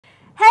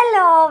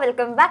Hello,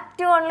 welcome back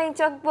to online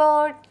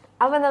Chalkboard.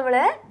 അപ്പോൾ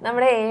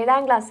നമ്മുടെ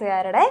 7ാം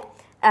ക്ലാസ്സുകാരുടെ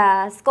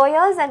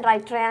squares and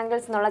right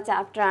triangles എന്നുള്ള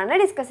chapter ആണ്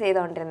ഡിസ്കസ്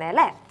ചെയ്തുകൊണ്ടിരുന്നത്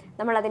അല്ലേ.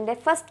 നമ്മൾ അതിന്റെ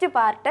ഫസ്റ്റ്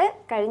പാർട്ട്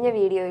കഴിഞ്ഞ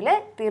വീഡിയോയിൽ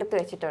തീർത്തു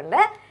വെച്ചിട്ടുണ്ട്.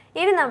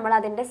 ഇനി നമ്മൾ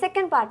അതിന്റെ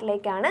സെക്കൻഡ്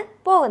പാർട്ടിലേക്കാണ്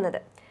പോകുന്നത്.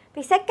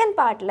 അപ്പോൾ ഈ സെക്കൻഡ്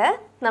പാർട്ടിൽ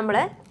നമ്മൾ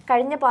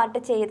കഴിഞ്ഞ പാർട്ട്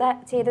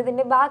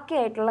ചെയ്തതിന്റെ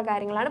ബാക്കിയായിട്ടുള്ള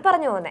കാര്യങ്ങളാണ്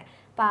പറഞ്ഞു പോകുന്നത്.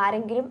 അപ്പോൾ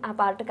ആരെങ്കിലും ആ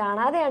പാർട്ട്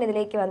കാണാതെയാണ്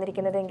ഇതിലേക്ക്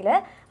വന്നിരിക്കുന്നതെങ്കിൽ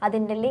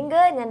അതിൻ്റെ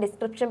ലിങ്ക് ഞാൻ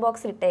ഡിസ്ക്രിപ്ഷൻ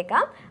ബോക്സിൽ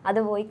ഇട്ടേക്കാം. അത്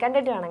പോയി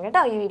കണ്ടിട്ട് വേണം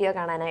കേട്ടോ ഈ വീഡിയോ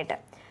കാണാനായിട്ട്.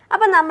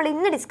 അപ്പോൾ നമ്മൾ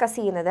ഇന്ന് ഡിസ്കസ്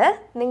ചെയ്യുന്നത്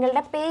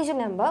നിങ്ങളുടെ പേജ്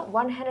നമ്പർ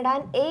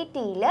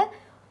 180ൽ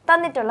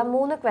തന്നിട്ടുള്ള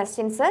 3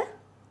 ക്വസ്റ്റ്യൻസ്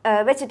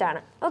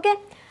വെച്ചിട്ടാണ്. ഓക്കെ,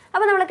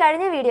 അപ്പോൾ നമ്മൾ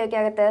കഴിഞ്ഞ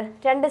വീഡിയോയ്ക്കകത്ത്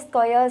 2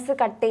 സ്ക്വയേഴ്സ്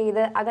കട്ട്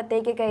ചെയ്ത്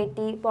അകത്തേക്ക്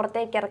കയറ്റി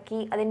പുറത്തേക്ക്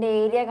ഇറക്കി അതിൻ്റെ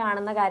ഏരിയ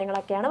കാണുന്ന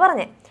കാര്യങ്ങളൊക്കെയാണ്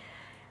പറഞ്ഞത്.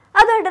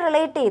 അതുമായിട്ട്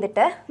റിലേറ്റ്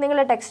ചെയ്തിട്ട്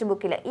നിങ്ങളുടെ ടെക്സ്റ്റ്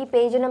ബുക്കിൽ ഈ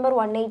പേജ് നമ്പർ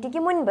 180ക്ക്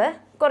മുൻപ്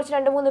കുറച്ച്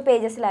 2-3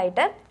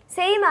 പേജസിലായിട്ട്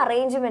സെയിം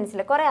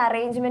അറേഞ്ച്മെൻറ്റ്സിൽ കുറേ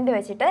അറേഞ്ച്മെൻറ്റ്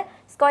വെച്ചിട്ട്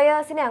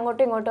സ്ക്വയേഴ്സിനെ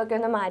അങ്ങോട്ടും ഇങ്ങോട്ടും ഒക്കെ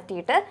ഒന്ന്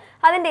മാറ്റിയിട്ട്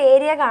അതിൻ്റെ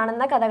ഏരിയ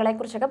കാണുന്ന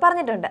കഥകളെക്കുറിച്ചൊക്കെ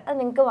പറഞ്ഞിട്ടുണ്ട്. അത്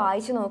നിങ്ങൾക്ക്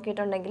വായിച്ച്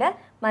നോക്കിയിട്ടുണ്ടെങ്കിൽ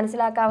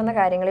മനസ്സിലാക്കാവുന്ന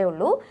കാര്യങ്ങളേ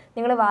ഉള്ളൂ.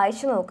 നിങ്ങൾ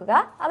വായിച്ച് നോക്കുക.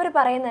 അവർ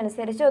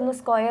പറയുന്നതനുസരിച്ച് ഒന്ന്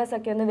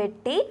സ്ക്വയേഴ്സൊക്കെ ഒന്ന്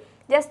വെട്ടി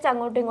ജസ്റ്റ്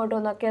അങ്ങോട്ടും ഇങ്ങോട്ടും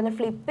ഒന്നൊക്കെ ഒന്ന്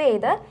ഫ്ലിപ്പ്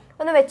ചെയ്ത്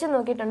ഒന്ന് വെച്ച്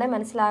നോക്കിയിട്ടുണ്ടെങ്കിൽ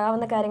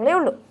മനസ്സിലാകാവുന്ന കാര്യങ്ങളേ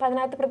ഉള്ളൂ. അപ്പോൾ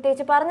അതിനകത്ത്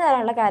പ്രത്യേകിച്ച് പറഞ്ഞു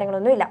തരാനുള്ള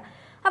കാര്യങ്ങളൊന്നുമില്ല.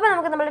 അപ്പോൾ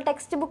നമുക്ക് നമ്മുടെ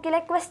ടെക്സ്റ്റ് ബുക്കിലെ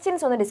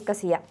ക്വസ്റ്റ്യൻസ് ഒന്ന്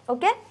ഡിസ്കസ് ചെയ്യാം.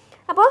 ഓക്കെ,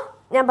 അപ്പോൾ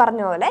ഞാൻ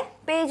പറഞ്ഞ പോലെ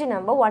പേജ്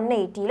നമ്പർ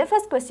 180ൽ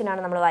ഫസ്റ്റ് ക്വസ്റ്റ്യൻ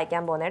ആണ് നമ്മൾ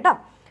വായിക്കാൻ പോകുന്നത് കേട്ടോ.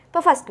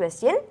 അപ്പോൾ first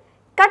question,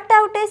 cut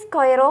out A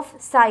square of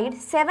side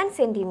 7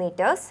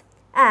 centimetres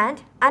and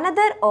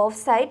another of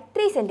side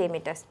 3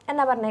 centimetres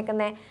എന്നാ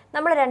പറഞ്ഞേക്കുന്നത്.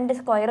 നമ്മൾ 2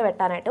 സ്ക്വയർ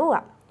വെട്ടാനായിട്ട്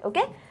പോവാം.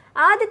 ഓക്കെ,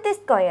 ആദ്യത്തെ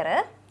സ്ക്വയർ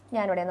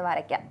ഞാനിവിടെ ഒന്ന്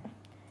വരയ്ക്കാം.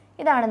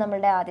 ഇതാണ്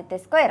നമ്മളുടെ ആദ്യത്തെ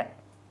സ്ക്വയർ.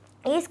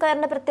 ഈ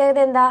സ്ക്വയറിൻ്റെ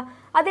പ്രത്യേകത എന്താ?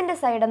 അതിൻ്റെ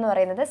സൈഡ് എന്ന്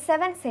പറയുന്നത്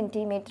 7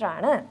 സെൻറ്റിമീറ്റർ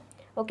ആണ്.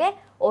 ഓക്കെ,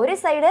 ഒരു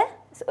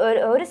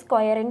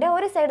സ്ക്വയറിൻ്റെ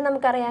ഒരു സൈഡ്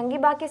നമുക്കറിയാമെങ്കിൽ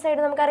ബാക്കി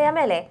സൈഡ്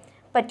നമുക്കറിയാമല്ലേ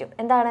പറ്റും.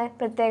 എന്താണ്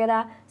പ്രത്യേകത?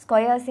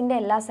 സ്ക്വയേഴ്സിൻ്റെ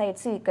എല്ലാ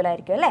സൈഡ്സും ഈക്വൽ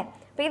ആയിരിക്കും അല്ലേ.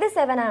 അപ്പോൾ ഇത്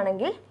 7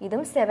 ആണെങ്കിൽ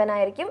ഇതും 7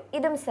 ആയിരിക്കും,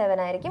 ഇതും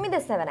 7 ആയിരിക്കും, ഇത്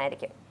 7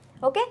 ആയിരിക്കും.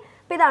 ഓക്കെ,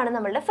 അപ്പോൾ ഇതാണ്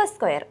നമ്മളുടെ ഫസ്റ്റ്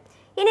സ്ക്വയർ.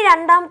 ഇനി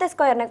രണ്ടാമത്തെ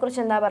സ്ക്വയറിനെ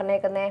കുറിച്ച് എന്താ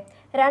പറഞ്ഞേക്കുന്നത്?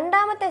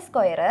 രണ്ടാമത്തെ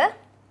സ്ക്വയർ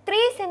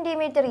 3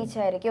 സെൻറ്റിമീറ്റർ ഈച്ച്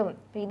ആയിരിക്കും.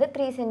 അപ്പോൾ ഇത്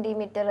 3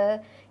 സെൻറ്റിമീറ്റർ,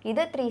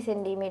 ഇത് 3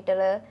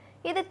 സെൻറ്റിമീറ്റർ,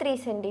 ഇത് 3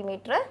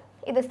 സെൻറ്റിമീറ്റർ,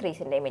 ഇത് 3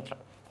 സെൻറ്റിമീറ്റർ.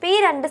 അപ്പോൾ ഈ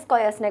 2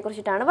 സ്ക്വയേഴ്സിനെ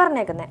കുറിച്ചിട്ടാണ്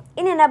പറഞ്ഞേക്കുന്നത്.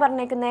 ഇനി എന്നാ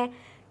പറഞ്ഞേക്കുന്നത്?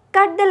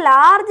 Cut the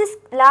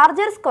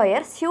larger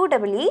square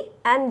suitably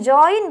and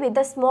join with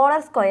the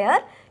smaller square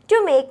two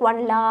make 1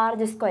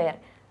 large square.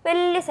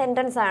 വലിയ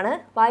സെൻറ്റൻസ് ആണ്,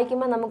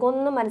 വായിക്കുമ്പോൾ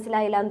നമുക്കൊന്നും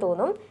മനസ്സിലായില്ല എന്ന്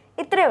തോന്നും.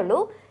 ഇത്രയേ ഉള്ളൂ.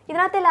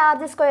 ഇതിനകത്തെ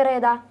ലാർജ് സ്ക്വയർ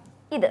ഏതാ?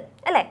 ഇത്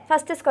അല്ലേ.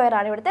 ഫസ്റ്റ് സ്ക്വയർ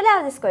ആണ് ഇവിടുത്തെ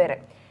ലാർജ് സ്ക്വയർ.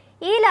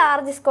 ഈ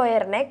ലാർജ്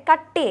സ്ക്വയറിനെ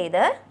കട്ട്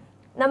ചെയ്ത്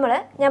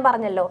ഞാൻ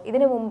പറഞ്ഞല്ലോ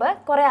ഇതിനു മുമ്പ്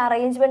കുറേ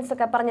അറേഞ്ച്മെൻറ്റ്സ്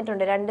ഒക്കെ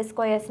പറഞ്ഞിട്ടുണ്ട്. 2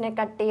 സ്ക്വയേഴ്സിനെ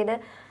കട്ട് ചെയ്ത്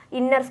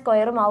ഇന്നർ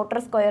സ്ക്വയറും ഔട്ടർ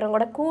സ്ക്വയറും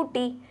കൂടെ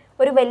കൂട്ടി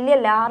ഒരു വലിയ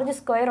ലാർജ്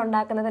സ്ക്വയർ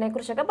ഉണ്ടാക്കുന്നതിനെ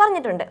കുറിച്ചൊക്കെ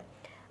പറഞ്ഞിട്ടുണ്ട്.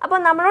 അപ്പോൾ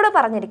നമ്മളോട്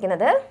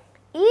പറഞ്ഞിരിക്കുന്നത്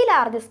ഈ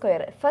large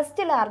square,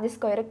 first large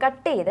square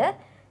cut ചെയ്ത്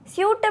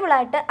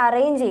സ്യൂട്ടബിളായിട്ട്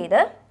അറേഞ്ച് ചെയ്ത്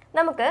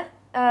നമുക്ക്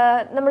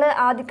നമ്മൾ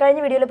കഴിഞ്ഞ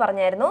വീഡിയോയിൽ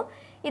പറഞ്ഞായിരുന്നു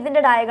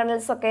ഇതിൻ്റെ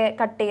ഡയഗണൽസൊക്കെ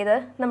കട്ട് ചെയ്ത്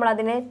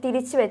നമ്മളതിനെ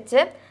തിരിച്ച്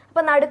വെച്ച്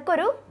അപ്പോൾ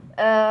നടുക്കൊരു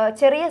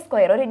ചെറിയ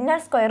സ്ക്വയർ, ഒരു ഇന്നർ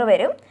സ്ക്വയർ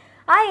വരും.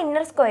 ആ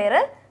ഇന്നർ സ്ക്വയർ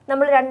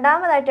നമ്മൾ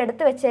രണ്ടാമതായിട്ട്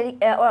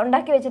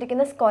ഉണ്ടാക്കി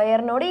വെച്ചിരിക്കുന്ന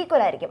സ്ക്വയറിനോട്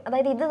ഈക്വൽ ആയിരിക്കും.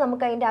 അതായത് ഇത്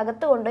നമുക്ക് അതിൻ്റെ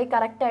അകത്ത് കൊണ്ടുപോയി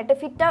കറക്റ്റായിട്ട്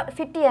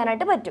ഫിറ്റ്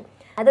ചെയ്യാനായിട്ട് പറ്റും.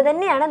 അത്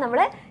തന്നെയാണ് നമ്മൾ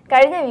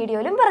കഴിഞ്ഞ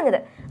വീഡിയോയിലും പറഞ്ഞത്.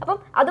 അപ്പം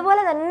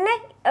അതുപോലെ തന്നെ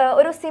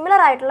ഒരു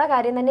സിമിലർ ആയിട്ടുള്ള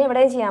കാര്യം തന്നെ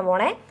ഇവിടെയും ചെയ്യാൻ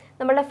പോണേ.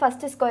 നമ്മളുടെ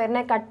ഫസ്റ്റ്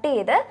സ്ക്വയറിനെ കട്ട്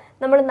ചെയ്ത്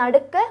നമ്മൾ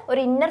നടുക്ക് ഒരു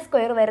ഇന്നർ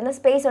സ്ക്വയർ വരുന്ന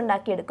സ്പേസ്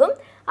ഉണ്ടാക്കിയെടുക്കും.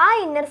 ആ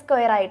ഇന്നർ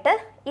സ്ക്വയർ ആയിട്ട്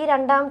ഈ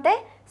രണ്ടാമത്തെ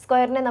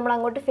സ്ക്വയറിനെ നമ്മൾ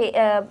അങ്ങോട്ട്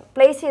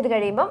പ്ലേസ് ചെയ്ത്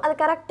കഴിയുമ്പം അത്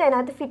കറക്റ്റ്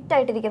അതിനകത്ത് ഫിറ്റ്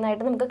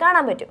ആയിട്ടിരിക്കുന്നതായിട്ട് നമുക്ക്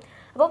കാണാൻ പറ്റും.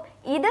 അപ്പം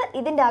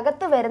ഇതിൻ്റെ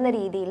അകത്ത് വരുന്ന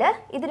രീതിയിൽ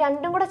ഇത്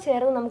രണ്ടും കൂടെ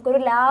ചേർന്ന് നമുക്കൊരു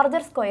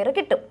ലാർജർ സ്ക്വയർ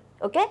കിട്ടും.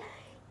 ഓക്കെ,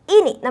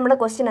 ഇനി നമ്മുടെ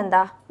ക്വസ്റ്റ്യൻ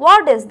എന്താ?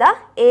 What is the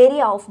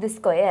area of the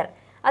square?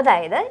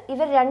 അതായത്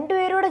ഇവർ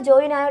രണ്ടുപേരോട്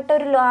ജോയിൻ ആയിട്ട്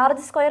ഒരു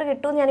ലാർജ് സ്ക്വയർ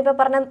കിട്ടുമെന്ന് ഞാനിപ്പോൾ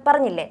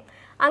പറഞ്ഞില്ലേ.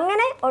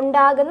 അങ്ങനെ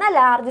ഉണ്ടാകുന്ന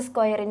ലാർജ്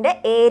സ്ക്വയറിൻ്റെ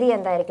ഏരിയ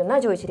എന്തായിരിക്കും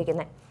എന്നാണ്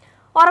ചോദിച്ചിരിക്കുന്നത്.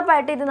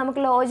 ഉറപ്പായിട്ട് ഇത്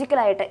നമുക്ക്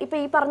ലോജിക്കലായിട്ട് ഇപ്പോൾ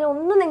ഈ പറഞ്ഞ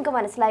ഒന്നും നിങ്ങൾക്ക്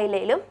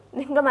മനസ്സിലായില്ലെങ്കിലും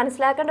നിങ്ങൾ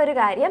മനസ്സിലാക്കേണ്ട ഒരു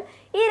കാര്യം,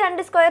 ഈ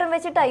 2 സ്ക്വയറും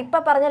വെച്ചിട്ടാണ്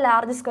ഇപ്പോൾ പറഞ്ഞ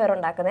ലാർജ് സ്ക്വയർ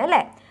ഉണ്ടാക്കുന്നത്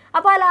അല്ലേ.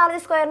 അപ്പോൾ ആ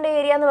ലാർജ് സ്ക്വയറിൻ്റെ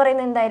ഏരിയ എന്ന്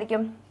പറയുന്നത്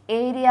എന്തായിരിക്കും?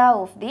 Area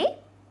of the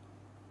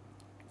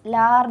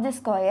large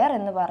square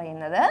എന്ന്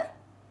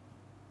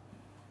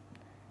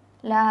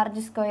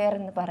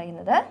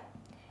പറയുന്നത്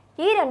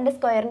ഈ 2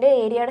 സ്ക്വയറിൻ്റെ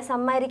ഏരിയയുടെ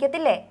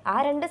സമ്മായിരിക്കത്തില്ലേ. ആ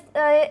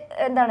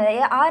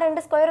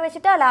 2 സ്ക്വയർ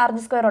വെച്ചിട്ടാണ്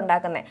ലാർജ് സ്ക്വയർ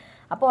ഉണ്ടാക്കുന്നത്.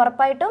 അപ്പോൾ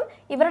ഉറപ്പായിട്ടും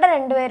ഇവരുടെ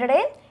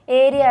രണ്ടുപേരുടെയും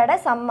ഏരിയയുടെ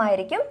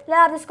സമ്മായിരിക്കും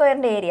ലാർജ്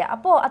സ്ക്വയറിൻ്റെ ഏരിയ.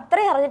 അപ്പോൾ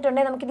അത്രയും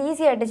അറിഞ്ഞിട്ടുണ്ടെങ്കിൽ നമുക്കിത്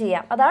ഈസി ആയിട്ട്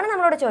ചെയ്യാം. അതാണ്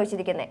നമ്മളോട്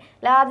ചോദിച്ചിരിക്കുന്നത്.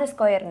 ലാർജ്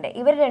സ്ക്വയറിൻ്റെ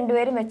ഇവർ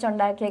രണ്ടുപേരും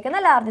വെച്ചുണ്ടാക്കിയേക്കുന്ന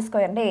ലാർജ്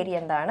സ്ക്വയറിൻ്റെ ഏരിയ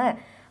എന്താണ്?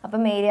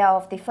 അപ്പം area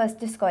of the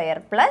first square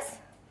plus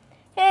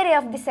area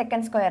of the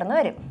second square എന്ന്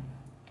വരും.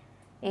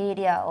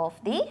 Area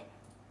of the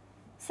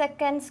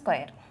second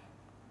square.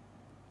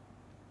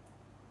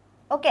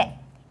 Okay,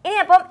 ഇനി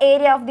അപ്പം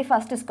area of the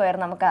first square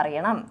നമുക്ക്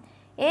അറിയണം.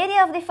 Area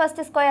of the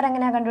first square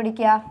എങ്ങനെയാണ്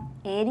കണ്ടുപിടിക്കുക?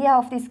 ഏരിയ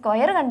ഓഫ് ദി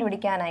സ്ക്വയർ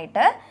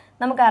കണ്ടുപിടിക്കാനായിട്ട്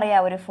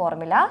നമുക്കറിയാം ഒരു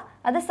ഫോർമുല.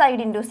 അത്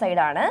സൈഡ് ഇൻറ്റു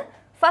സൈഡ് ആണ്.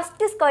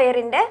 ഫസ്റ്റ്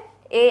സ്ക്വയറിൻ്റെ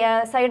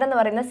സൈഡ് എന്ന്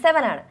പറയുന്നത്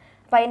 7 ആണ്.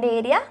 അപ്പോൾ അതിൻ്റെ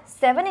ഏരിയ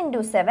 7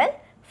 × 7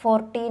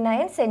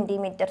 49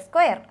 സെൻറ്റിമീറ്റർ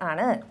സ്ക്വയർ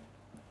ആണ്.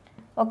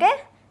 ഓക്കെ,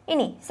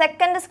 ഇനി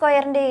സെക്കൻഡ്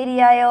സ്ക്വയറിൻ്റെ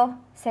ഏരിയയോ?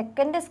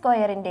 സെക്കൻഡ്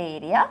സ്ക്വയറിൻ്റെ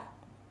ഏരിയ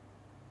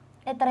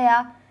എത്രയാ?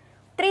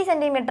 3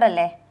 സെൻറ്റിമീറ്റർ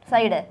അല്ലേ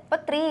സൈഡ്,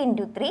 അപ്പോൾ 3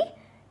 × 3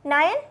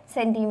 9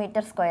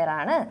 സെൻറ്റിമീറ്റർ സ്ക്വയർ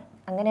ആണ്.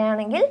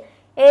 അങ്ങനെയാണെങ്കിൽ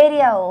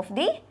area of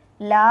the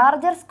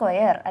larger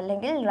square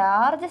അല്ലെങ്കിൽ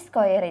ലാർജ്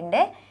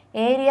സ്ക്വയറിൻ്റെ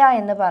ഏരിയ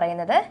എന്ന്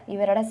പറയുന്നത്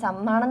ഇവരുടെ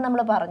സമ്മാനം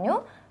നമ്മൾ പറഞ്ഞു.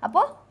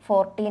 അപ്പോൾ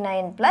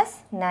 49 +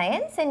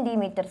 9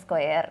 സെൻറ്റിമീറ്റർ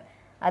സ്ക്വയർ,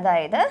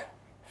 അതായത്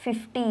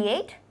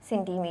 58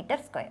 സെൻറ്റിമീറ്റർ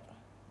സ്ക്വയർ.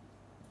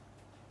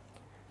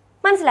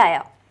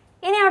 മനസ്സിലായോ?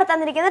 ഇനി അവിടെ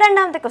തന്നിരിക്കുന്ന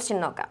രണ്ടാമത്തെ ക്വസ്റ്റ്യൻ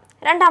നോക്കാം.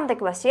 രണ്ടാമത്തെ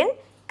question,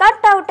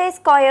 cut out A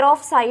square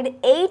of side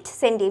 8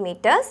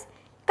 centimetres.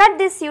 Cut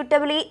this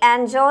suitably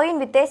and join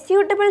with a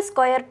suitable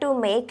square to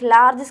make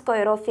large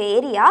square of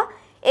area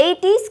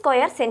 80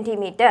 square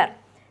centimeter.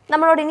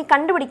 നമ്മളോട് ഇനി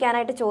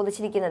കണ്ടുപിടിക്കാനായിട്ട്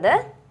ചോദിച്ചിരിക്കുന്നത്,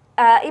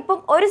 ഇപ്പം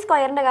ഒരു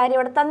സ്ക്വയറിൻ്റെ കാര്യം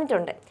ഇവിടെ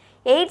തന്നിട്ടുണ്ട്.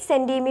 8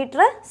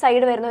 സെൻറ്റിമീറ്റർ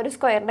സൈഡ് വരുന്ന ഒരു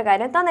സ്ക്വയറിൻ്റെ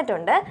കാര്യം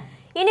തന്നിട്ടുണ്ട്.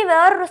 ഇനി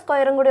വേറൊരു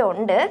സ്ക്വയറും കൂടി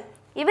ഉണ്ട്.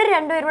 ഇവർ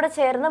രണ്ടുപേരും കൂടെ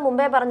ചേർന്ന്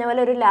മുമ്പേ പറഞ്ഞ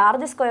പോലെ ഒരു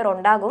ലാർജ് സ്ക്വയർ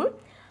ഉണ്ടാകും.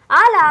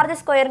 ആ ലാർജ്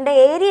സ്ക്വയറിൻ്റെ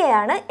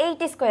ഏരിയയാണ്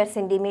 80 സ്ക്വയർ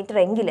സെൻറ്റിമീറ്റർ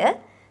എങ്കിൽ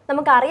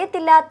നമുക്ക്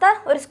അറിയത്തില്ലാത്ത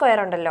ഒരു സ്ക്വയർ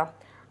ഉണ്ടല്ലോ,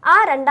 ആ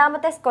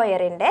രണ്ടാമത്തെ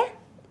സ്ക്വയറിൻ്റെ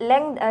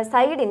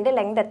സൈഡിൻ്റെ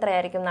ലെങ്ത്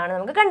എത്രയായിരിക്കും എന്നാണ്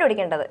നമുക്ക്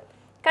കണ്ടുപിടിക്കേണ്ടത്.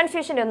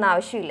 കൺഫ്യൂഷൻ്റെ ഒന്നും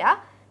ആവശ്യമില്ല.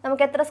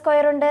 നമുക്ക് എത്ര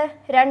സ്ക്വയർ ഉണ്ട്?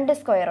 2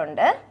 സ്ക്വയർ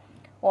ഉണ്ട്.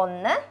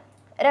 1,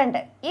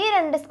 2. ഈ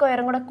 2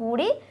 സ്ക്വയറും കൂടെ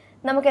കൂടി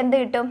നമുക്ക് എന്ത്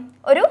കിട്ടും?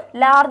 ഒരു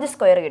ലാർജ്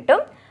സ്ക്വയർ കിട്ടും.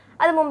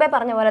 അത് മുമ്പേ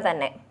പറഞ്ഞ പോലെ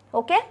തന്നെ.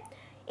 ഓക്കെ,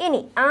 ഇനി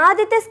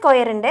ആദ്യത്തെ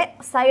സ്ക്വയറിൻ്റെ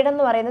സൈഡ്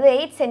എന്ന് പറയുന്നത്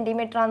 8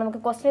 സെൻറ്റിമീറ്റർ ആണ്,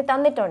 നമുക്ക് ക്വസ്റ്റ്യൻ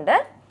തന്നിട്ടുണ്ട്.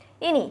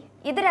 ഇനി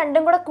ഇത്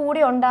രണ്ടും കൂടെ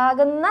കൂടി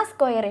ഉണ്ടാകുന്ന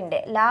സ്ക്വയറിൻ്റെ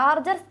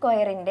ലാർജർ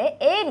സ്ക്വയറിൻ്റെ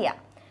ഏരിയ,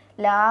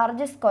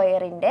 ലാർജ്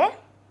സ്ക്വയറിൻ്റെ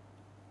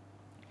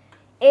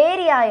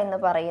ഏരിയ എന്ന്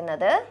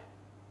പറയുന്നത്,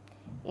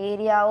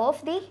 area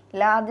of the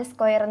large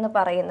square എന്ന്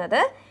പറയുന്നത്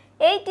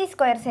 80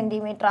 സ്ക്വയർ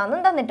സെൻറ്റിമീറ്റർ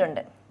ആണെന്നും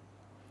തന്നിട്ടുണ്ട്.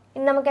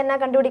 ഇനി നമുക്ക് എന്നാ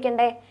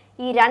കണ്ടുപിടിക്കണ്ടേ?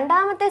 ഈ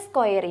രണ്ടാമത്തെ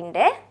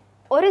സ്ക്വയറിൻ്റെ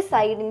ഒരു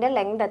സൈഡിൻ്റെ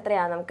ലെങ്ത്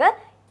എത്രയാണ് നമുക്ക്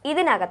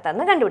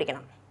ഇതിനകത്തുനിന്ന്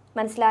കണ്ടുപിടിക്കണം.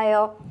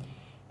 മനസ്സിലായോ?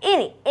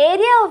 ഇനി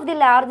area of the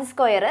large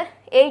square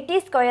 80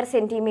 square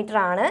centimetre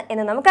ആണ്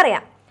എന്ന്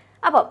നമുക്കറിയാം.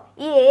 അപ്പം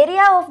ഈ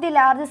area of the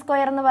large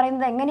square എന്ന്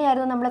പറയുന്നത്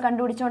എങ്ങനെയായിരുന്നു നമ്മൾ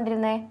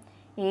കണ്ടുപിടിച്ചുകൊണ്ടിരുന്നത്?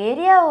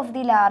 Area of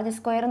the large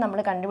square നമ്മൾ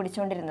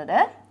കണ്ടുപിടിച്ചുകൊണ്ടിരുന്നത്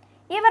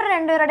ഇവർ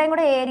രണ്ടുപേരുടെയും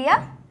കൂടെ ഏരിയ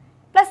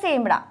പ്ലസ്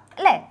ചെയ്യുമ്പോഴാണ്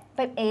അല്ലേ?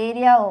 അപ്പം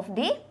ഏരിയ ഓഫ്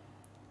ദി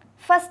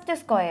ഫസ്റ്റ്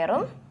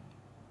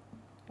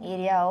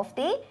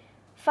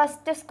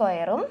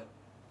സ്ക്വയറും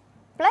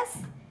plus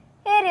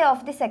area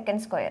of the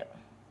second square,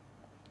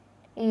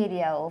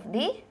 area of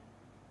the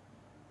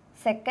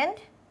second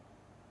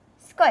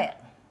square.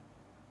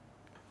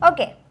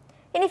 Okay,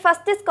 ഇനി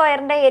ഫസ്റ്റ്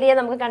സ്ക്വയറിൻ്റെ ഏരിയ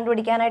നമുക്ക്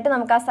കണ്ടുപിടിക്കാനായിട്ട്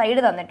നമുക്ക് ആ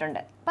സൈഡ്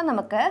തന്നിട്ടുണ്ട്. അപ്പം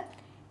നമുക്ക്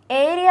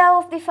area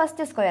of the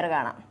first square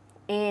കാണാം.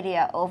 Area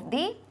of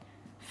the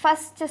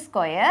first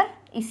square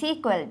is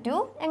equal to,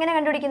 എങ്ങനെ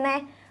കണ്ടുപിടിക്കുന്നത്?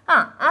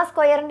 ആ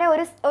സ്ക്വയറിൻ്റെ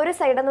ഒരു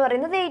സൈഡ് എന്ന്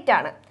പറയുന്നത് 8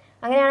 ആണ്.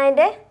 അങ്ങനെയാണ്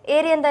അതിൻ്റെ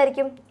ഏരിയ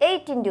എന്തായിരിക്കും?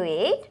 8 ×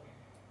 8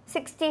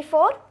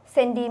 64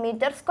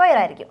 സെൻറ്റിമീറ്റർ സ്ക്വയർ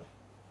ആയിരിക്കും.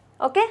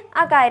 ഓക്കെ,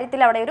 ആ കാര്യത്തിൽ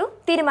അവിടെ ഒരു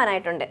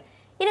തീരുമാനമായിട്ടുണ്ട്.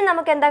 ഇനി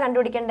നമുക്ക് എന്താ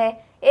കണ്ടുപിടിക്കണ്ടേ?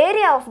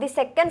 Area of the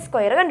second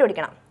square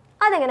കണ്ടുപിടിക്കണം.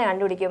 അതെങ്ങനെ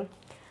കണ്ടുപിടിക്കും?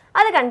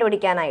 അത്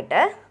കണ്ടുപിടിക്കാനായിട്ട്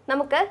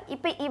നമുക്ക്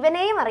ഇപ്പം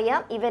ഇവനെയും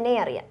അറിയാം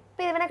ഇവനെയും അറിയാം.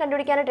 ഇപ്പം ഇവനെ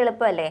കണ്ടുപിടിക്കാനായിട്ട്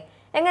എളുപ്പമല്ലേ?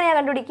 എങ്ങനെയാണ്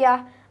കണ്ടുപിടിക്കുക?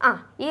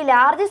 ഈ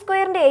ലാർജ്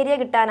സ്ക്വയറിൻ്റെ ഏരിയ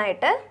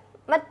കിട്ടാനായിട്ട്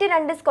മറ്റ്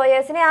 2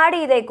 സ്ക്വയേഴ്സിനെ ആഡ്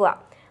ചെയ്തേക്കുക.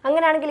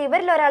 അങ്ങനെയാണെങ്കിൽ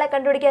ഇവരിൽ ഒരാളെ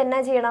കണ്ടുപിടിക്കാൻ എന്നാ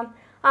ചെയ്യണം?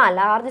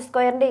 ലാർജ്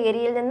സ്ക്വയറിൻ്റെ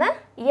ഏരിയയിൽ നിന്ന്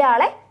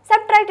ഇയാളെ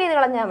സബ്ട്രാക്ട് ചെയ്ത്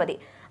കളഞ്ഞാൽ മതി.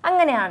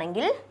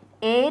 അങ്ങനെയാണെങ്കിൽ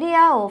area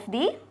of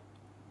the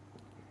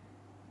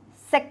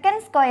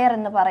second square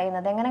എന്ന്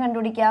പറയുന്നത് എങ്ങനെ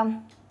കണ്ടുപിടിക്കാം?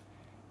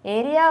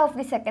 Area of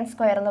the second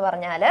square എന്ന്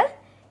പറഞ്ഞാൽ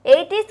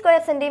 80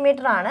 സ്ക്വയർ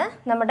സെൻറ്റിമീറ്റർ ആണ്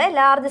നമ്മുടെ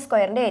ലാർജ്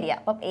സ്ക്വയറിൻ്റെ ഏരിയ.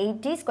 അപ്പം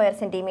 80 സ്ക്വയർ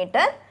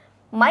സെൻറ്റിമീറ്റർ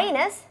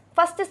മൈനസ്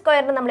ഫസ്റ്റ്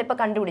സ്ക്വയറിന് നമ്മളിപ്പോൾ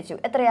കണ്ടുപിടിച്ചു.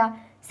 എത്രയാ?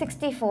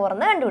 64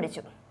 എന്ന്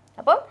കണ്ടുപിടിച്ചു.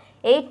 അപ്പം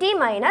 80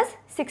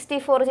 -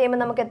 64 ചെയ്യുമ്പോൾ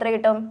നമുക്ക് എത്ര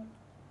കിട്ടും?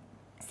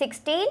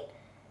 16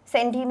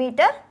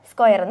 സെൻറ്റിമീറ്റർ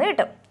സ്ക്വയർ എന്ന്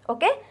കിട്ടും.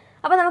 ഓക്കെ,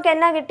 അപ്പോൾ നമുക്ക്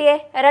എന്നാ കിട്ടിയേ?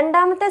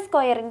 രണ്ടാമത്തെ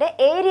സ്ക്വയറിൻ്റെ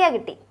ഏരിയ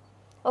കിട്ടി.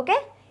 ഓക്കെ,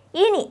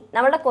 ഇനി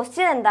നമ്മുടെ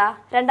ക്വസ്റ്റ്യൻ എന്താ?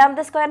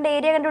 രണ്ടാമത്തെ സ്ക്വയറിൻ്റെ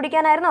ഏരിയ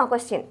കണ്ടുപിടിക്കാനായിരുന്നോ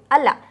ക്വസ്റ്റ്യൻ?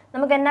 അല്ല,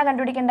 നമുക്ക് എന്നാ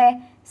കണ്ടുപിടിക്കണ്ടേ?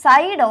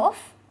 Side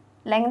of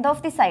length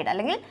of the side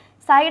അല്ലെങ്കിൽ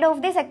side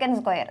of the second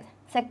square.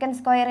 Second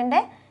സ്ക്വയറിൻ്റെ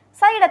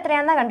സൈഡ്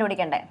എത്രയാണെന്നാണ്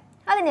കണ്ടുപിടിക്കണ്ടേ?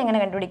 അതിന് എങ്ങനെ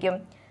കണ്ടുപിടിക്കും?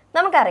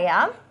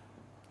 നമുക്കറിയാം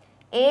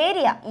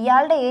ഏരിയ,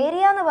 ഇയാളുടെ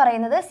ഏരിയ എന്ന്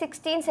പറയുന്നത്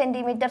 16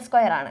 സെൻറ്റിമീറ്റർ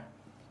സ്ക്വയർ ആണ്.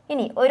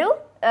 ഇനി ഒരു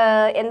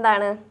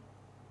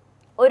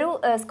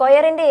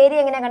സ്ക്വയറിൻ്റെ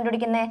ഏരിയ എങ്ങനെയാണ്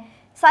കണ്ടുപിടിക്കുന്നത്?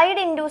 സൈഡ്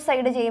ഇൻറ്റു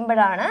സൈഡ്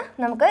ചെയ്യുമ്പോഴാണ്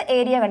നമുക്ക്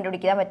ഏരിയ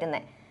കണ്ടുപിടിക്കാൻ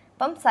പറ്റുന്നത്.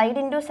 അപ്പം സൈഡ്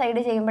ഇൻറ്റു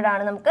സൈഡ്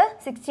ചെയ്യുമ്പോഴാണ് നമുക്ക്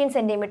 16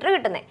 സെൻറ്റിമീറ്റർ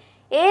കിട്ടുന്നത്.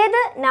 ഏത്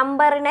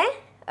നമ്പറിനെ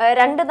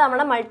 2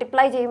 തവണ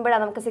മൾട്ടിപ്ലൈ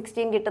ചെയ്യുമ്പോഴാണ് നമുക്ക്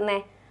 16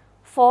 കിട്ടുന്നത്?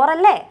 4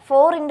 അല്ലേ?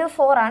 4 ×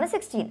 4 ആണ്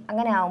 16.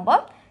 അങ്ങനെ ആകുമ്പോൾ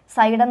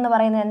സൈഡ് എന്ന്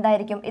പറയുന്നത്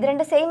എന്തായിരിക്കും? ഇത്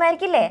 2 സെയിം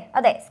ആയിരിക്കില്ലേ?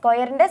 അതെ,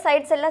 സ്ക്വയറിൻ്റെ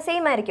സൈഡ്സ് എല്ലാം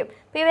സെയിം ആയിരിക്കും.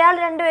 അപ്പോൾ ഇവയാൾ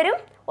രണ്ടുപേരും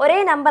ഒരേ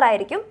നമ്പർ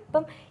ആയിരിക്കും.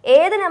 അപ്പം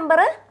ഏത് നമ്പർ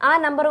ആ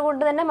നമ്പർ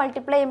കൊണ്ട് തന്നെ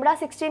മൾട്ടിപ്ലൈ ചെയ്യുമ്പോൾ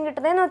 16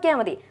 കിട്ടുന്നതെന്ന് നോക്കിയാൽ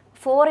മതി.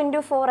 4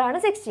 × 4 ആണ്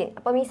 16.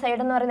 അപ്പം ഈ സൈഡ്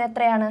എന്ന് പറയുന്നത്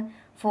എത്രയാണ്?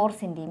 4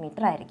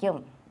 സെൻറ്റിമീറ്റർ ആയിരിക്കും.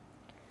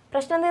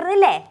 പ്രശ്നം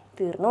തീർന്നില്ലേ?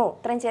 തീർന്നു.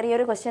 ഇത്രയും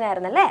ചെറിയൊരു ക്വസ്റ്റ്യൻ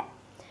ആയിരുന്നല്ലേ?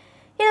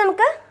 ഇനി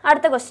നമുക്ക്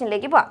അടുത്ത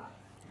ക്വസ്റ്റ്യനിലേക്ക് പോവാം.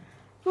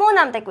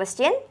 മൂന്നാമത്തെ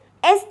question,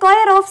 A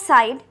square of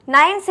side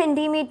 9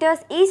 centimeters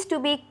is to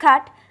be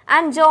cut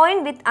and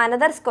joined with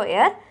another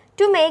square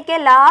to make a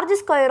large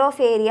square of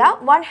area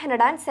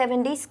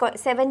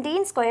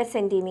 117 square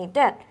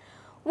centimeter.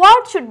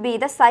 What should be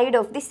the side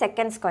of the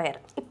second square?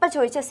 ഇപ്പോൾ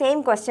ചോദിച്ച same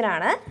question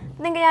ആണ്.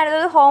 നിങ്ങൾക്ക്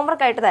ഞാനിതൊരു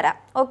homework ആയിട്ട് തരാം.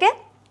 Okay,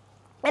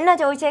 എന്നാ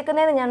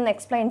ചോദിച്ചേക്കുന്നതെന്ന് ഞാനൊന്ന്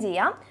explain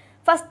ചെയ്യാം.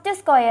 ഫസ്റ്റ്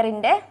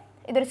സ്ക്വയറിൻ്റെ,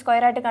 ഇതൊരു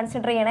സ്ക്വയറായിട്ട്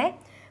കൺസിഡർ ചെയ്യണേ.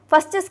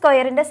 ഫസ്റ്റ്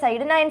സ്ക്വയറിൻ്റെ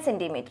സൈഡ് 9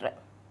 centimeter.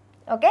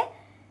 ഓക്കെ,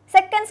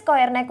 സെക്കൻഡ്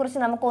സ്ക്വയറിനെ കുറിച്ച്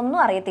നമുക്കൊന്നും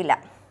അറിയത്തില്ല.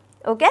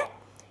 ഓക്കെ,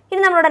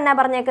 ഇനി നമ്മളോട് എന്നാ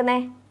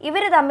പറഞ്ഞേക്കുന്നത്,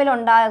 ഇവർ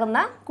തമ്മിലുണ്ടാകുന്ന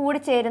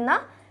കൂടിച്ചേരുന്ന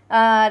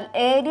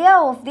area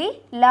of the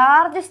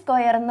large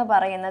square എന്ന്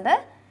പറയുന്നത്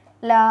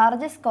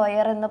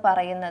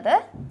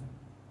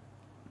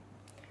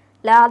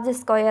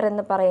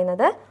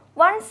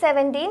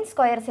 117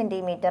 സ്ക്വയർ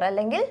സെൻറ്റിമീറ്റർ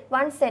അല്ലെങ്കിൽ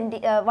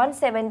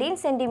 117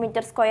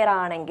 സെൻറ്റിമീറ്റർ സ്ക്വയർ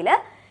ആണെങ്കിൽ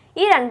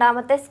ഈ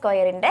രണ്ടാമത്തെ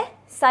സ്ക്വയറിൻ്റെ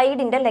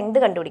സൈഡിൻ്റെ ലെങ്ത്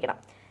കണ്ടുപിടിക്കണം.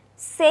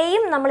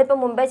 സെയിം നമ്മളിപ്പോൾ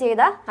മുമ്പേ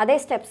ചെയ്ത അതേ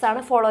സ്റ്റെപ്സാണ്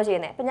ഫോളോ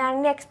ചെയ്യുന്നത്. അപ്പോൾ ഞാൻ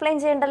ഇനി എക്സ്പ്ലെയിൻ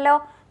ചെയ്യണ്ടല്ലോ.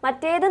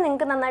 മറ്റേത്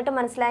നിങ്ങൾക്ക് നന്നായിട്ട്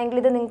മനസ്സിലായെങ്കിൽ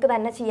ഇത് നിങ്ങൾക്ക്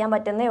തന്നെ ചെയ്യാൻ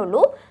പറ്റുന്നേ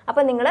ഉള്ളൂ.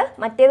 അപ്പോൾ നിങ്ങൾ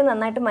മറ്റേത്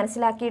നന്നായിട്ട്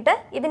മനസ്സിലാക്കിയിട്ട്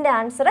ഇതിൻ്റെ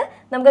ആൻസർ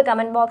നമുക്ക്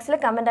കമൻറ്റ് ബോക്സിൽ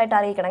കമൻറ്റായിട്ട്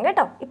അറിയിക്കണം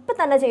കേട്ടോ. ഇപ്പം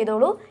തന്നെ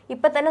ചെയ്തോളൂ.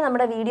 ഇപ്പം തന്നെ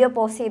നമ്മുടെ വീഡിയോ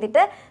പോസ്റ്റ്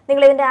ചെയ്തിട്ട്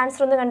നിങ്ങൾ ഇതിൻ്റെ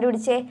ആൻസർ ഒന്ന്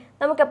കണ്ടുപിടിച്ചേ.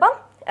 നമുക്കപ്പം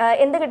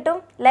എന്ത് കിട്ടും?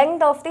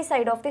 Length of the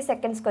side of the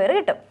second square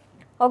കിട്ടും.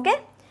 ഓക്കെ,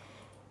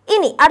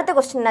 ഇനി അടുത്ത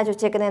ക്വസ്റ്റ്യൻ എന്നാ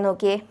ചോദിച്ചേക്കുന്നത്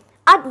നോക്കിയേ.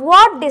 At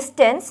what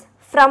distance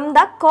from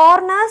the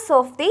corners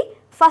of the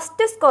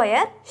first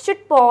square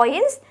should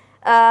points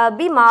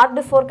B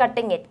marked for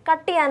cutting it?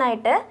 Cut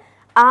ചെയ്യാനായിട്ട്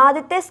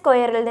ആദ്യത്തെ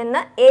സ്ക്വയറിൽ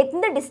നിന്ന്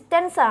എന്ത്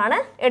ഡിസ്റ്റൻസ് ആണ്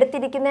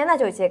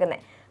എടുത്തിരിക്കുന്നതെന്നാണ്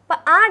ചോദിച്ചേക്കുന്നത്. അപ്പോൾ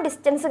ആ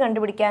ഡിസ്റ്റൻസ്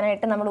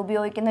കണ്ടുപിടിക്കാനായിട്ട് നമ്മൾ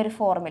ഉപയോഗിക്കുന്ന ഒരു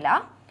formula,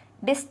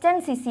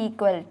 distance is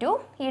equal to,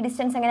 ഈ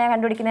ഡിസ്റ്റൻസ് എങ്ങനെയാണ്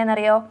കണ്ടുപിടിക്കുന്നതെന്ന്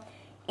അറിയോ?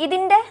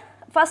 ഇതിൻ്റെ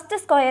ഫസ്റ്റ്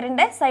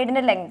സ്ക്വയറിൻ്റെ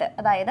സൈഡിൻ്റെ ലെങ്ത്,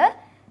 അതായത്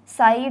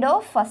സൈഡ്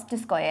ഓഫ്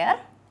ഫസ്റ്റ് സ്ക്വയർ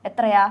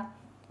എത്രയാ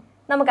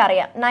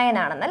നമുക്കറിയാം, 9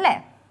 ആണെന്നല്ലേ.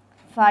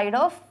 Side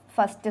of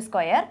first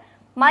square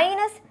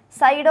minus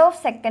side of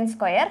second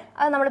square,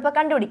 അത് നമ്മളിപ്പോൾ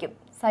കണ്ടുപിടിക്കും.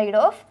 സൈഡ്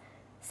ഓഫ്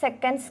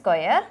സെക്കൻഡ്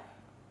സ്ക്വയർ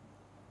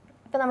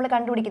ഇപ്പോൾ നമ്മൾ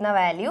കണ്ടുപിടിക്കുന്ന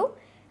വാല്യൂ,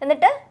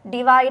 എന്നിട്ട്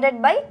ഡിവൈഡഡ്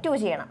ബൈ 2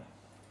 ചെയ്യണം.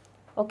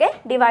 ഓക്കെ,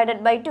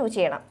 ഡിവൈഡഡ് ബൈ 2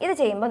 ചെയ്യണം. ഇത്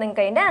ചെയ്യുമ്പോൾ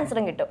നിങ്ങൾക്ക് അതിൻ്റെ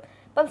ആൻസറും കിട്ടും.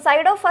 അപ്പം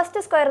സൈഡ് ഓഫ്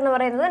ഫസ്റ്റ് സ്ക്വയർ എന്ന്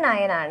പറയുന്നത്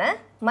 9 ആണ്,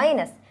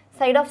 minus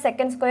side of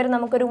second square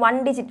നമുക്കൊരു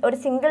 1 ഡിജിറ്റ്, ഒരു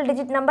സിംഗിൾ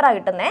ഡിജിറ്റ് നമ്പറാണ്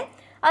കിട്ടുന്നത്.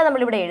 അത്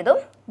നമ്മളിവിടെ എഴുതും.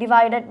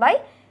 ഡിവൈഡഡ് ബൈ,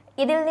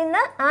 ഇതിൽ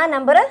നിന്ന് ആ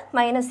നമ്പർ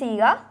മൈനസ്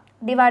ചെയ്യുക,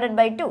 ഡിവൈഡഡ്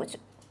ബൈ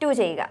 2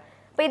 ചെയ്യുക.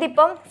 അപ്പോൾ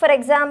ഇതിപ്പം ഫോർ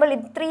എക്സാമ്പിൾ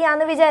ഇത് 3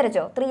 ആണെന്ന്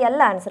വിചാരിച്ചോ. 3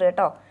 അല്ല ആൻസർ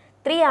കേട്ടോ.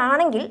 3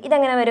 ആണെങ്കിൽ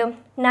ഇതെങ്ങനെ വരും?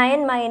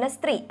 9 -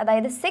 3,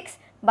 അതായത്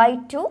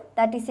 6/2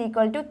 ദാറ്റ് ഈസ്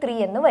ഈക്വൽ ടു 3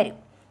 എന്ന് വരും.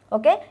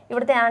 ഓക്കെ,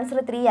 ഇവിടുത്തെ ആൻസർ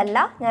 3 അല്ല,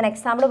 ഞാൻ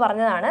എക്സാമ്പിൾ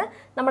പറഞ്ഞതാണ്.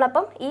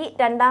 നമ്മളപ്പം ഈ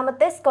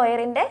രണ്ടാമത്തെ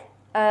സ്ക്വയറിൻ്റെ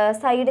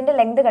സൈഡിൻ്റെ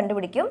ലെങ്ത്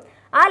കണ്ടുപിടിക്കും.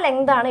 ആ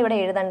ലെങ്താണ് ഇവിടെ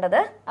എഴുതേണ്ടത്.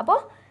 അപ്പോൾ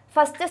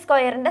ഫസ്റ്റ്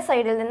സ്ക്വയറിൻ്റെ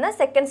സൈഡിൽ നിന്ന്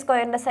സെക്കൻഡ്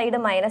സ്ക്വയറിൻ്റെ സൈഡ്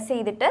മൈനസ്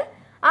ചെയ്തിട്ട്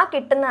ആ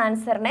കിട്ടുന്ന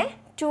ആൻസറിനെ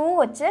 2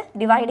 വെച്ച്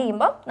ഡിവൈഡ്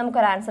ചെയ്യുമ്പോൾ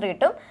നമുക്കൊരു ആൻസർ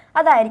കിട്ടും.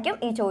 അതായിരിക്കും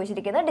ഈ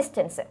ചോദിച്ചിരിക്കുന്ന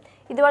ഡിസ്റ്റൻസ്.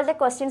 ഇതുപോലത്തെ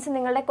ക്വസ്റ്റ്യൻസ്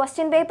നിങ്ങളുടെ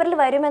ക്വസ്റ്റ്യൻ പേപ്പറിൽ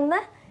വരുമെന്ന്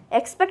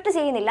എക്സ്പെക്റ്റ്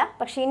ചെയ്യുന്നില്ല,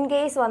 പക്ഷേ ഇൻ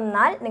കേസ്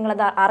വന്നാൽ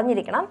നിങ്ങളത്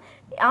അറിഞ്ഞിരിക്കണം.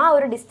 ആ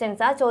ഒരു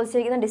ഡിസ്റ്റൻസ്, ആ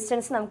ചോദിച്ചിരിക്കുന്ന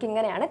ഡിസ്റ്റൻസ് നമുക്ക്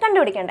ഇങ്ങനെയാണ്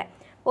കണ്ടുപിടിക്കേണ്ടത്.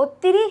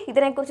 ഒത്തിരി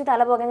ഇതിനെക്കുറിച്ച്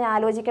തലപോകഞ്ഞ്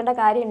ആലോചിക്കേണ്ട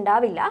കാര്യം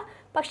ഉണ്ടാവില്ല.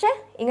 പക്ഷേ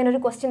ഇങ്ങനൊരു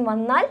ക്വസ്റ്റ്യൻ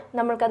വന്നാൽ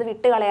നമ്മൾക്കത്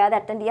വിട്ട് കളയാതെ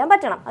അറ്റൻഡ് ചെയ്യാൻ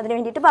പറ്റണം. അതിന്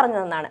വേണ്ടിയിട്ട് പറഞ്ഞു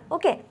തന്നാണ്.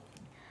 ഓക്കെ,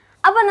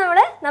 അപ്പോൾ നമ്മൾ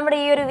നമ്മുടെ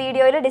ഈ ഒരു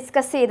വീഡിയോയിൽ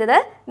ഡിസ്കസ് ചെയ്തത്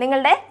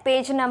നിങ്ങളുടെ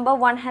പേജ് നമ്പർ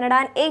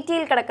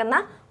 180 കിടക്കുന്ന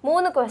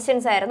 3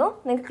 ക്വസ്റ്റ്യൻസ് ആയിരുന്നു.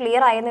 നിങ്ങൾക്ക്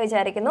ക്ലിയർ ആയെന്ന്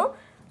വിചാരിക്കുന്നു.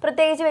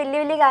 പ്രത്യേകിച്ച്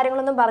വലിയ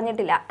കാര്യങ്ങളൊന്നും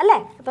പറഞ്ഞിട്ടില്ല അല്ലേ?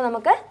 അപ്പോൾ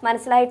നമുക്ക്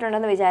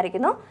മനസ്സിലായിട്ടുണ്ടെന്ന്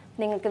വിചാരിക്കുന്നു.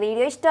 നിങ്ങൾക്ക്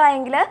വീഡിയോ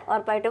ഇഷ്ടമായെങ്കിൽ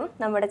ഉറപ്പായിട്ടും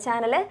നമ്മുടെ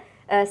ചാനൽ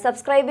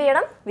സബ്സ്ക്രൈബ്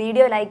ചെയ്യണം,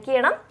 വീഡിയോ ലൈക്ക്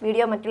ചെയ്യണം,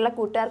 വീഡിയോ മറ്റുള്ള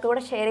കൂട്ടുകാർക്ക്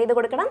കൂടെ ഷെയർ ചെയ്ത്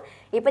കൊടുക്കണം.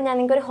 ഇപ്പം ഞാൻ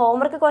നിങ്ങൾക്കൊരു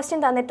ഹോംവർക്ക് ക്വസ്റ്റ്യൻ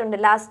തന്നിട്ടുണ്ട്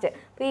ലാസ്റ്റ്.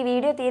 അപ്പോൾ ഈ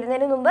വീഡിയോ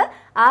തീരുന്നതിന് മുമ്പ്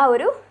ആ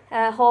ഒരു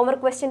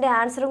ഹോംവർക്ക് ക്വസ്റ്റ്യൻ്റെ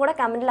ആൻസറും കൂടെ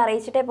കമൻറ്റിൽ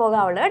അറിയിച്ചിട്ടേ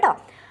പോകാവുള്ളൂ കേട്ടോ.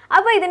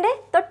 അപ്പോൾ ഇതിൻ്റെ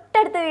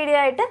തൊട്ടടുത്ത വീഡിയോ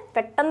ആയിട്ട്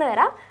പെട്ടെന്ന്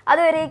വരാം.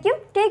 അതുവരേക്കും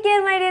take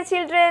care my dear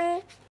children.